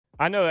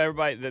I know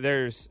everybody that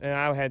and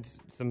I had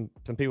some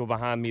people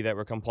behind me that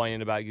were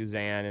complaining about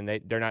Guzan,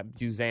 and they're not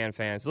Guzan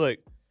fans. Look,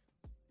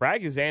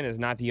 Brad Guzan is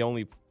not the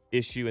only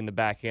issue in the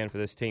back end for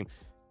this team.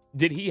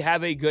 Did he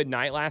have a good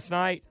night last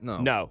night?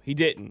 No, he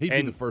didn't. He'd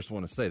be the first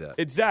one to say that.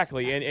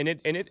 Exactly,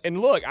 and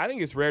look, I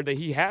think it's rare that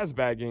he has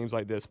bad games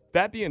like this.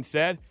 That being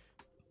said,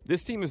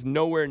 this team is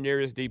nowhere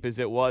near as deep as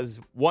it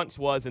once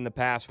was in the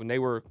past when they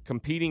were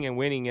competing and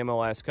winning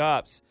MLS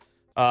Cups.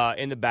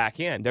 In the back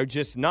end. They're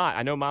just not.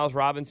 I know Miles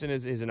Robinson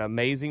is an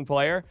amazing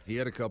player. He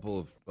had a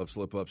couple of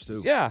slip-ups,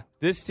 too. Yeah,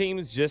 this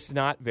team's just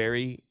not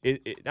very I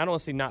don't want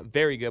to say not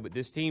very good, but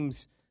this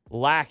team's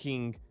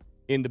lacking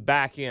in the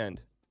back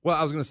end. Well,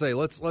 I was going to say,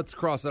 let's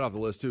cross that off the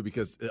list, too,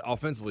 because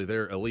offensively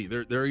they're elite.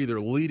 They're either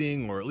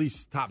leading or at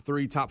least top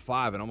 3, top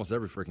 5 in almost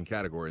every freaking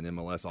category in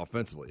the MLS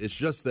offensively. It's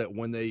just that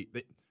when they're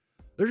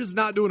just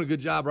not doing a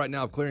good job right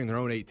now of clearing their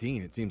own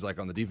 18, it seems like,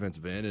 on the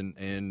defensive end,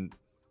 and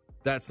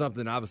that's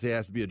something obviously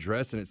has to be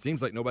addressed, and it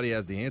seems like nobody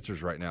has the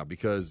answers right now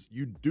because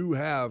you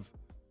have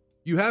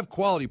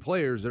quality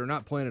players that are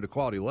not playing at a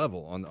quality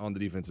level on the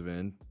defensive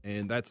end,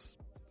 and I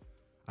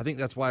think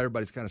that's why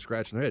everybody's kind of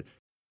scratching their head.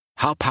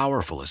 How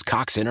powerful is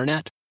Cox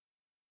Internet?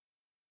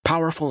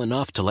 Powerful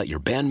enough to let your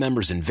band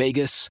members in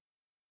Vegas,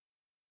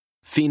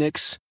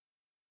 Phoenix,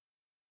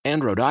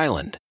 and Rhode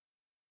Island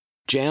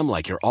jam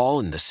like you're all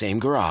in the same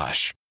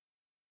garage.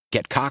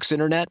 Get Cox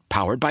Internet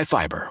powered by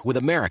fiber with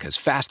America's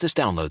fastest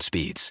download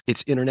speeds.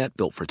 It's internet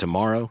built for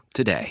tomorrow,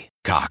 today.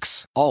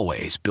 Cox,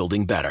 always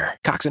building better.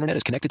 Cox Internet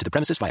is connected to the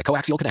premises via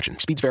coaxial connection.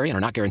 Speeds vary and are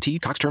not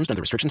guaranteed. Cox terms and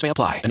other restrictions may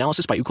apply.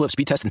 Analysis by Ookla of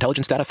Speed Test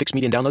Intelligence data. Fixed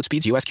median download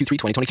speeds. USQ3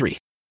 2023.